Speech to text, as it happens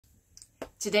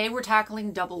Today we're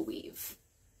tackling double weave.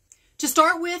 To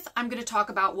start with, I'm going to talk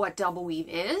about what double weave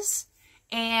is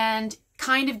and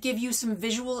kind of give you some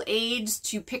visual aids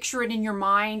to picture it in your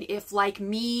mind if, like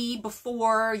me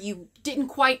before, you didn't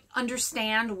quite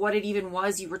understand what it even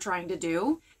was you were trying to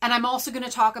do. And I'm also going to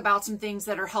talk about some things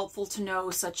that are helpful to know,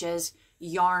 such as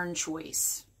yarn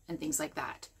choice and things like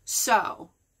that. So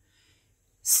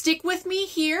stick with me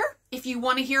here if you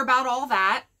want to hear about all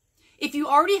that. If you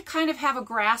already kind of have a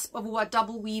grasp of what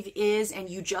double weave is and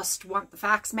you just want the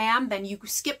facts, ma'am, then you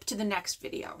skip to the next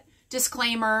video.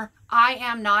 Disclaimer, I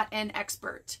am not an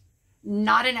expert.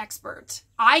 Not an expert.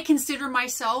 I consider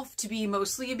myself to be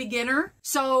mostly a beginner.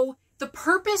 So the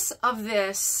purpose of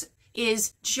this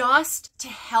is just to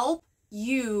help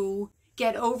you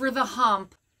get over the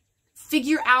hump,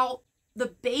 figure out the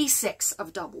basics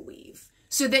of double weave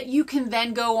so that you can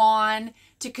then go on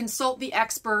to consult the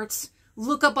experts,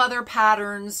 look up other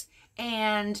patterns,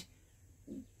 and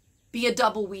be a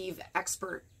double weave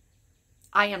expert.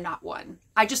 I am not one.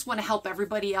 I just want to help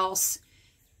everybody else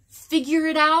figure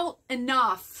it out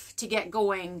enough to get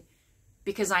going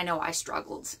because I know I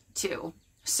struggled too.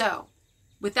 So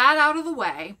with that out of the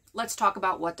way, let's talk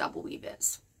about what double weave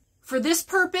is. For this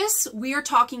purpose, we are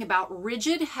talking about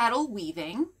rigid Heddle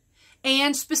weaving,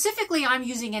 and specifically I'm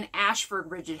using an Ashford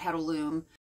rigid Heddle loom.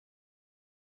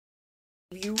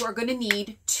 You are going to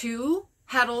need 2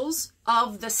 Heddles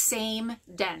of the same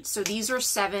dent. So these are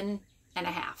 7.5,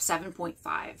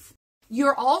 7.5.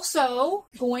 You're also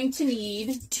going to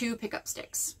need 2 pickup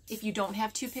sticks. If you don't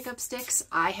have 2 pickup sticks,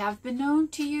 I have been known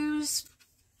to use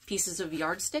pieces of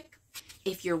yardstick.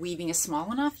 If your weaving is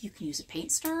small enough, you can use a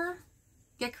paint stirrer.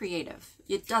 Get creative.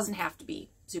 It doesn't have to be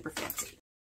super fancy.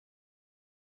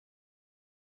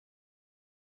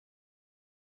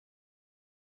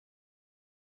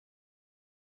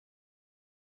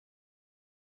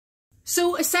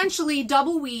 So essentially,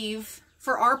 double weave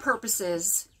for our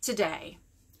purposes today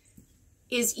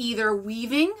is either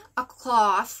weaving a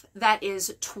cloth that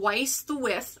is twice the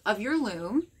width of your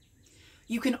loom.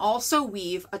 You can also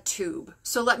weave a tube.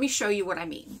 So let me show you what I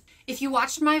mean. If you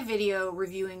watched my video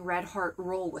reviewing Red Heart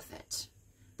Roll With It,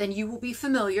 then you will be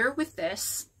familiar with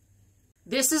this.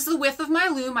 This is the width of my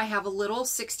loom. I have a little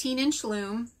 16-inch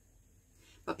loom,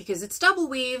 but because it's double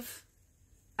weave,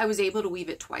 I was able to weave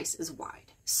it twice as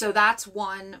wide. So that's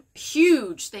one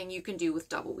huge thing you can do with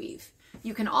double weave.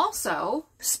 You can also,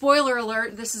 spoiler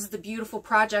alert, this is the beautiful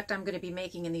project I'm going to be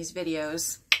making in these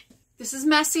videos. This is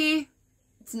messy.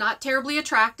 It's not terribly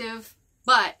attractive,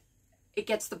 but it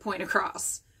gets the point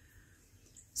across.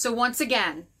 So once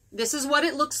again, this is what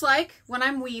it looks like when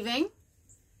I'm weaving.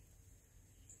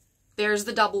 There's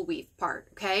the double weave part,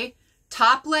 okay?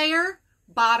 Top layer,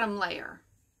 bottom layer.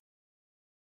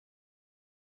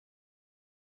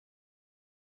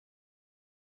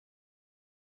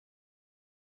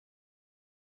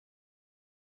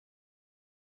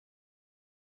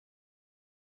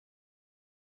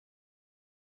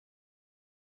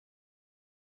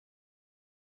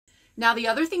 Now the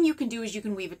other thing you can do is you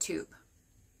can weave a tube.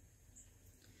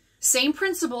 Same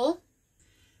principle,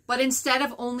 but instead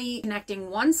of only connecting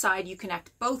one side, you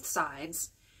connect both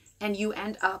sides and you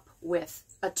end up with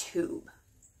a tube.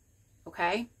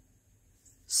 Okay?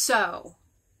 So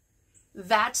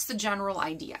that's the general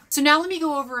idea. So now let me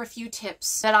go over a few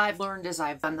tips that I've learned as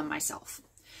I've done them myself.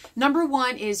 Number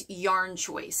 1 is yarn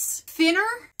choice. Thinner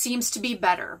seems to be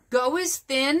better. Go as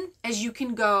thin as you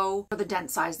can go for the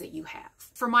dent size that you have.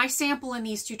 For my sample in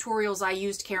these tutorials, I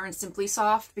used Caron Simply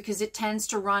Soft because it tends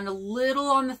to run a little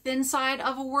on the thin side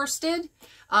of a worsted,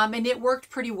 and it worked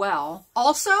pretty well.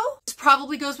 Also, this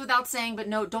probably goes without saying, but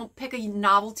no, don't pick a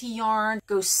novelty yarn.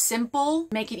 Go simple,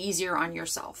 make it easier on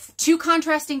yourself. 2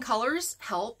 contrasting colors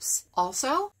helps.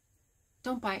 Also,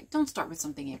 don't start with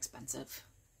something expensive.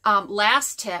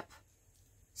 Last tip,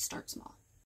 start small.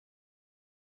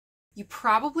 You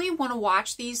probably want to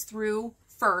watch these through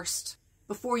first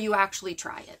before you actually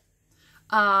try it.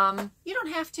 You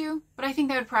don't have to, but I think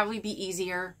that would probably be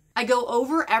easier. I go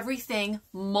over everything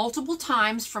multiple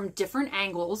times from different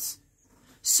angles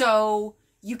so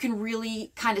you can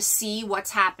really kind of see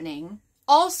what's happening.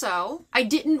 Also, I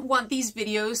didn't want these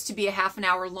videos to be a half an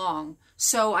hour long,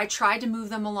 so I tried to move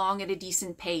them along at a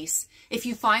decent pace. If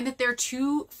you find that they're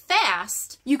too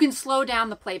fast, you can slow down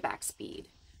the playback speed.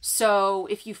 So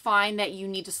if you find that you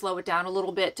need to slow it down a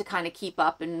little bit to kind of keep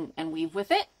up and weave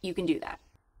with it, you can do that.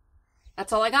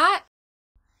 That's all I got.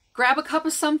 Grab a cup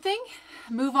of something,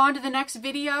 move on to the next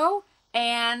video,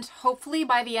 and hopefully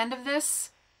by the end of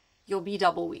this, you'll be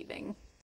double weaving.